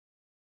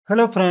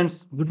Hello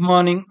friends, good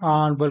morning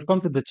and welcome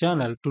to the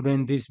channel. Today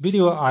in this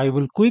video I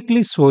will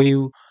quickly show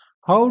you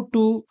how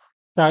to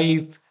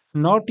type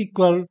not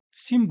equal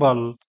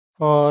symbol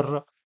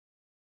or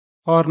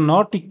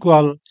not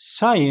equal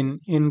sign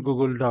in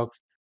Google Docs.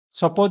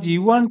 Suppose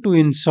you want to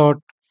insert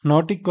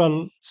not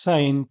equal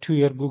sign to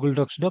your Google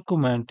Docs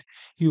document,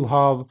 you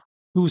have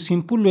two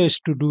simple ways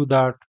to do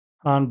that,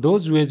 and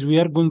those ways we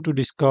are going to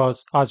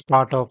discuss as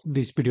part of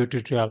this video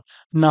tutorial.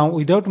 Now,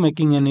 without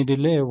making any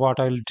delay, what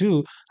I'll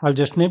do, I'll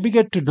just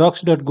navigate to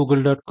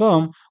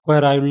docs.google.com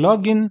where I will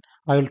log in.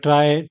 I will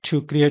try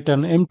to create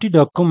an empty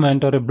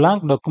document or a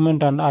blank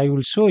document, and I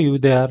will show you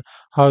there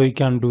how you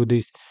can do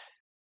this.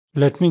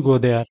 Let me go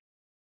there.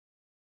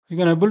 You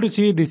can able to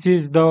see this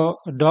is the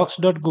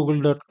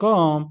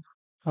docs.google.com,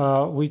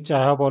 which I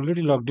have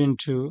already logged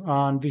into,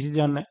 and this is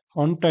an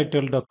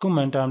untitled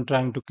document I'm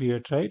trying to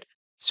create, right?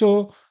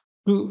 So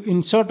to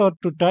insert or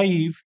to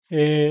type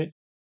a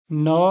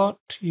not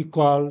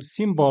equal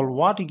symbol,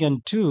 what you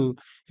can do,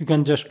 you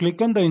can just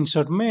click on the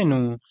insert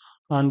menu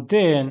and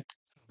then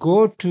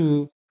go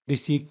to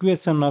this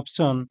equation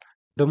option.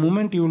 The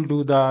moment you will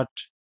do that,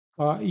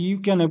 you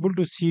can able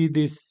to see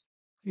this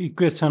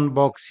equation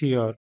box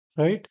here,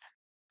 right?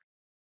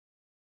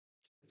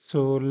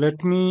 So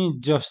let me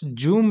just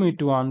zoom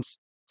it once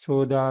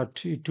so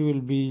that it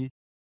will be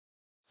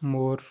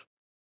more,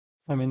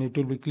 it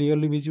will be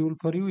clearly visible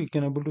for you. You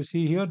can able to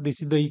see here,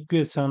 this is the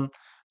equation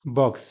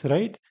box,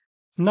 right?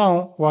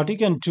 Now, what you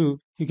can do,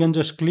 you can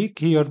just click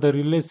here the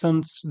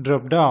relations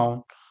drop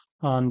down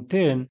and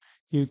then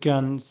you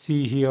can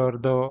see here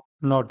the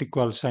not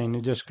equal sign.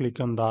 You just click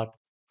on that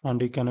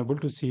and you can able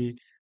to see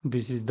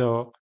this is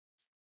the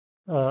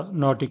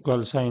not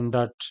equal sign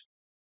that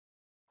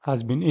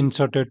has been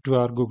inserted to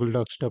our Google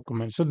Docs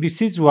document. So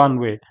this is one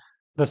way.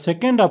 The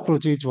second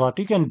approach is what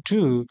you can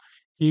do.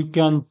 You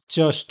can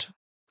just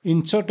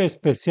insert a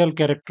special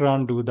character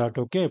and do that.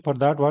 Okay. For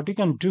that, what you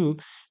can do, you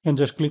can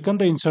just click on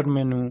the insert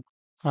menu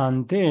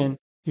and then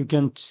you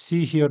can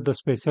see here the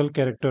special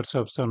characters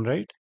option,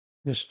 right?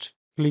 Just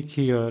click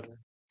here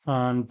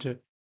and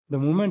the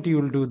moment you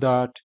will do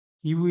that,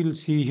 you will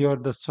see here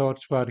the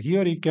search bar.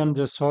 Here you can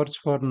just search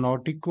for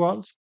not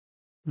equal,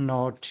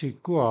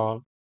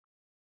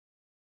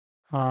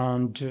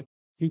 and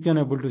you can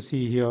able to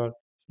see here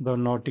the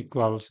not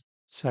equals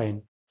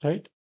sign,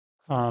 right?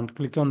 And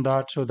click on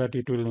that so that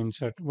it will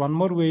insert. One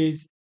more way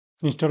is,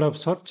 instead of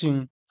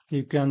searching,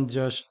 you can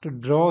just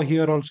draw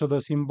here also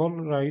the symbol,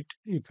 right?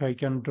 If I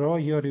can draw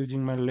here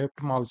using my left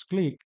mouse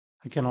click,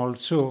 I can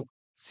also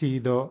see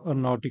the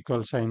not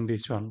equal sign,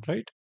 this one,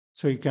 right?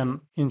 So you can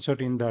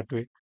insert in that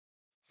way.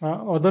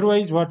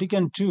 Otherwise, what you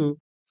can do,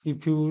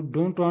 if you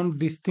don't want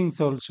these things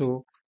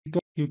also,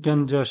 you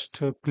can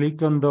just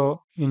click on the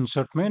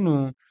insert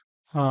menu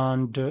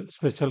and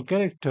special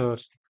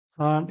characters,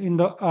 and in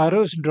the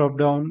arrows drop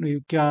down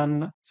you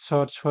can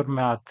search for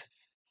math,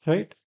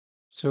 right?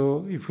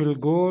 So if you'll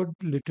go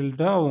little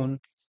down,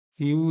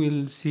 you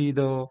will see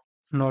the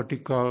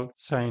nautical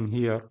sign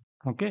here.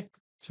 Okay,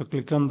 so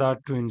click on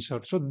that to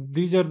insert. So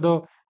these are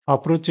the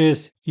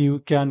approaches you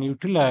can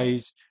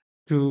utilize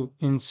to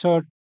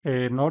insert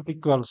a not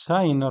equal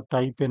sign or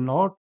type a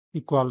not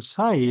equal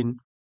sign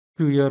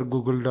to your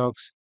Google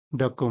Docs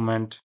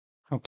document.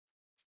 Okay.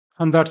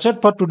 And that's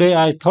it for today.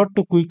 I thought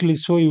to quickly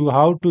show you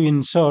how to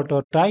insert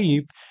or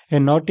type a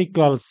not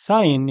equal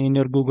sign in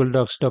your Google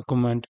Docs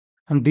document.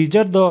 And these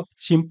are the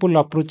simple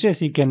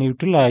approaches you can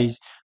utilize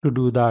to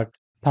do that.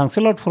 Thanks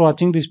a lot for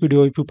watching this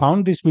video. If you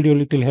found this video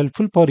little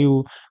helpful for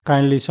you,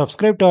 kindly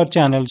subscribe to our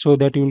channel so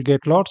that you will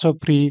get lots of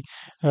free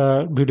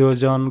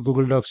videos on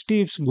Google Docs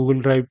tips,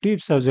 Google Drive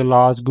tips, as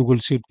well as Google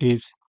Sheet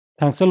tips.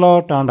 Thanks a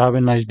lot and have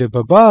a nice day.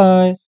 Bye bye.